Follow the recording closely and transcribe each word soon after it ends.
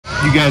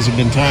you guys have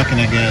been talking,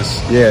 I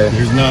guess. Yeah.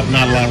 There's not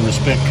a lot of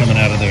respect coming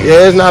out of there. Yeah,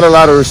 there's not a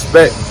lot of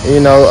respect. You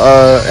know,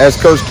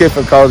 as Coach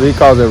Kiffin calls it, he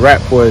calls it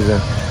rat poison.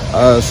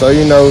 So,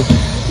 you know,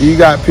 you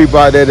got people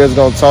out there that's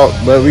going to talk,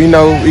 but we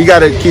know you got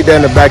to keep that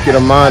in the back of the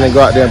mind and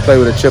go out there and play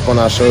with a chip on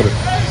our shoulder.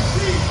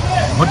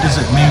 What does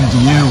it mean to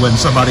you when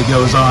somebody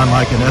goes on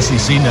like an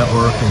SEC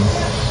network and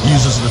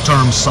uses the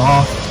term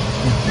soft?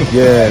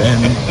 Yeah.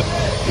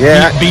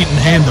 And beaten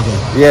handily.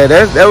 Yeah,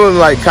 that was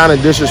like kind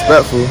of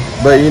disrespectful,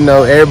 but you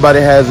know,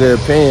 everybody has their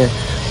opinion.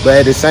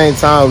 But at the same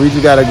time, we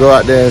just got to go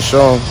out there and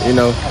show them, you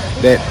know,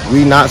 that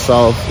we not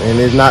soft and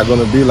it's not going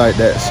to be like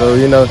that. So,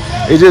 you know,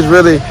 it just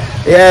really,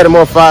 it added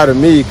more fire to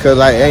me because,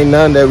 like, ain't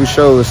nothing that we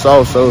showed was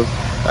soft. So,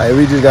 like,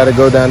 we just got to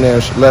go down there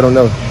and let them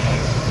know.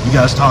 You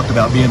guys talked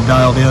about being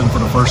dialed in for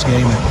the first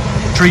game and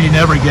treating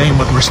every game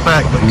with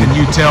respect, but can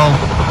you tell,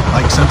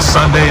 like, since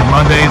Sunday and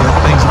Monday that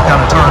things have kind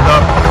of turned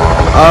up?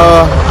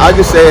 I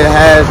could say it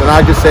has, and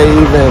I could say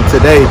even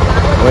today,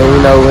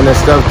 when the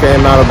stuff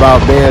came out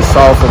about being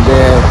soft and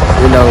being,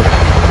 you know,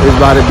 it's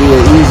about to be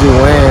an easy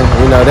win.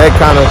 You know, that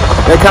kind of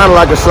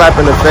like a slap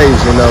in the face.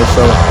 You know,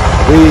 so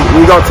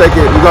we gonna take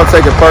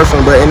it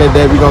personal, but in the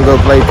day we gonna go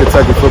play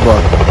Kentucky football.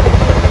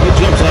 What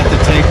jumps off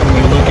the tape when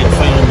you look at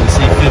film and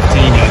see 15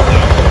 out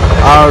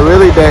there?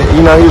 Really, that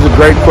he's a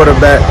great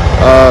quarterback.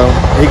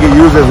 He can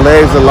use his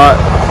legs a lot.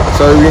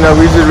 So, you know,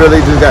 we just really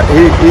got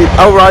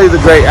overall he's a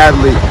great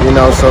athlete, you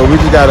know, so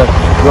we just got to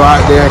go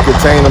out there and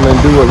contain him and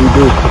do what we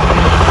do.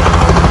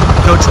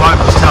 Coach White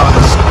was telling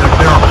us that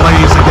there are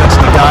plays against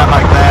a guy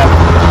like that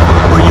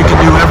where you can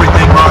do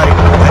everything right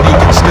and he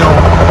can still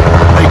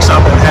make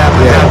something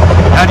happen. Yeah.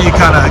 How do you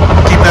kind of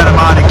keep that in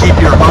mind and keep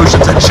your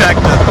emotions in check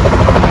to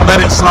let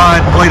it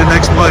slide and play the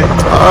next play?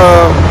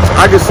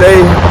 I could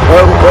say,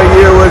 what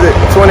year was it?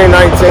 2019,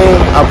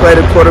 I played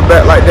a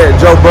quarterback like that,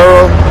 Joe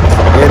Burrow.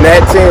 And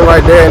that team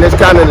right there, and it's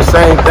kind of the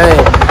same thing.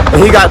 And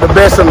he got the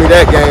best of me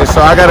that game,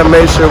 so I got to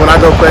make sure when I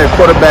go play a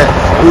quarterback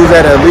who's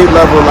at an elite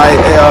level like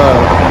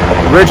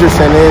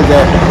Richardson is,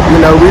 that,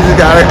 you know,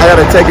 I got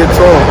to take it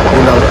to him,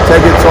 you know,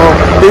 take it to him.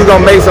 He's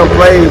going to make some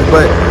plays,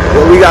 but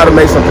we got to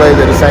make some plays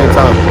at the same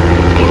time.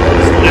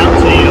 Out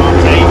to you on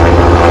tape.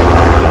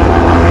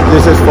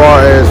 Just as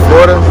far as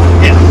Florida?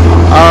 Yeah.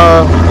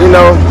 You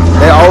know,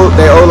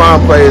 they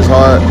O-line plays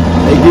hard.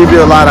 They give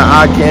you a lot of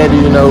eye candy,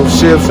 you know,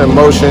 shifts and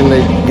motion.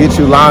 They get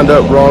you lined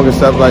up wrong and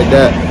stuff like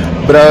that.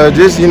 But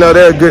just, you know,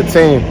 they're a good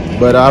team.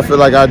 But I feel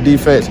like our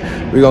defense,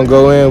 we're going to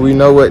go in. We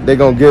know what they're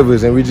going to give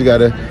us, and we just got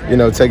to, you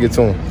know, take it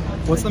to them.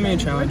 What's the main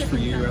challenge for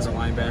you as a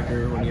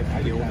linebacker when you have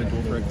to deal with a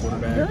dual-threat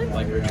quarterback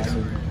like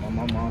Richardson?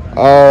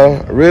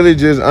 Really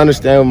just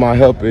understand what my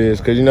help is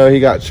because, you know,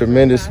 he got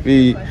tremendous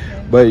speed.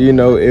 But, you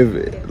know,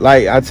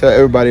 like I tell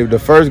everybody, if the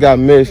first guy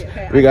missed,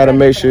 we got to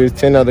make sure there's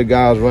 10 other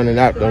guys running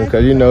after him.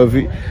 Because, you know, if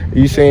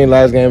you seen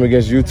last game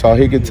against Utah,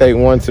 he could take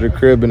one to the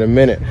crib in a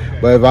minute.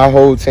 But if our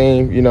whole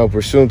team, you know,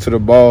 pursuing to the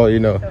ball, you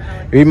know,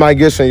 he might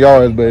get some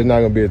yards, but it's not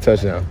going to be a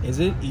touchdown. Is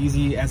it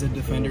easy as a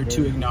defender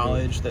to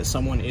acknowledge that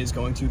someone is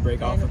going to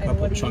break off a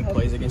couple of chunk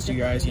plays against you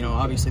guys? You know,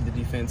 obviously the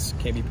defense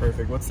can't be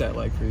perfect. What's that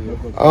like for you?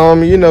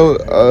 You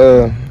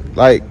know,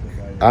 like,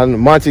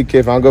 Monty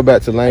Kiffin, I'll go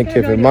back to Lane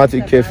Kiffin.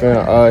 Monty Kiffin,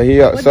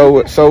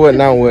 so what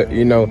now what,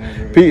 you know.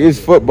 It's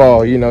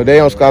football, you know. They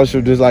on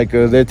scholarship just like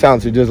us. They're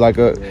talented just like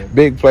us.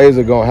 Big plays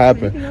are going to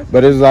happen.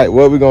 But it's like,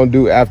 what we going to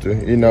do after?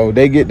 You know,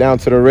 they get down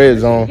to the red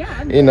zone.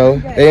 You know,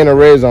 they in the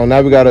red zone.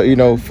 Now we got to, you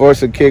know,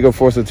 force a kick or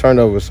force a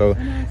turnover. So,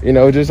 you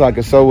know, just like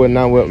a so what,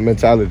 now what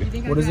mentality.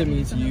 What does it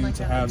mean to you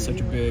to have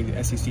such a big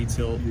SEC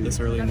tilt this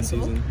early in the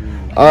season?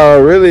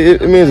 Really,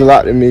 it means a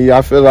lot to me.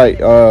 I feel like,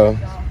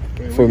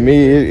 for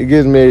me, it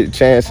gives me a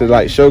chance to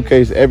like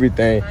showcase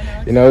everything.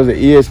 You know, it's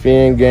an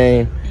ESPN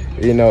game.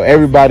 You know,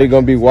 everybody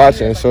gonna be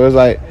watching. So it's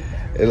like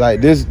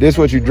this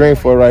what you dream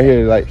for right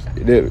here. Like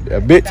a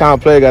big time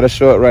player got to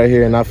show up right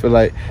here, and I feel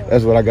like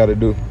that's what I got to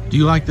do. Do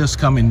you like this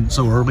coming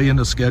so early in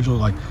the schedule?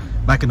 Like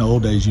back in the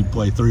old days, you'd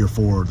play 3 or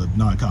 4 of the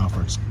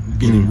non-conference,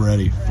 getting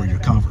ready for your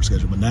conference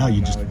schedule. But now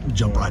you just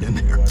jump right in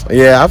there.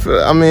 Yeah,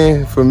 I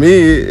mean, for me,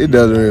 it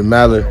doesn't really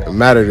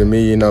matter to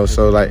me. You know,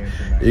 so like.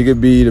 It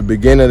could be the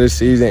beginning of the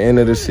season, end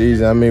of the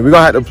season. I mean, we're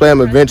going to have to play them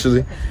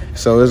eventually.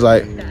 So it's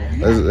like,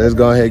 let's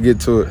go ahead and get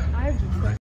to it.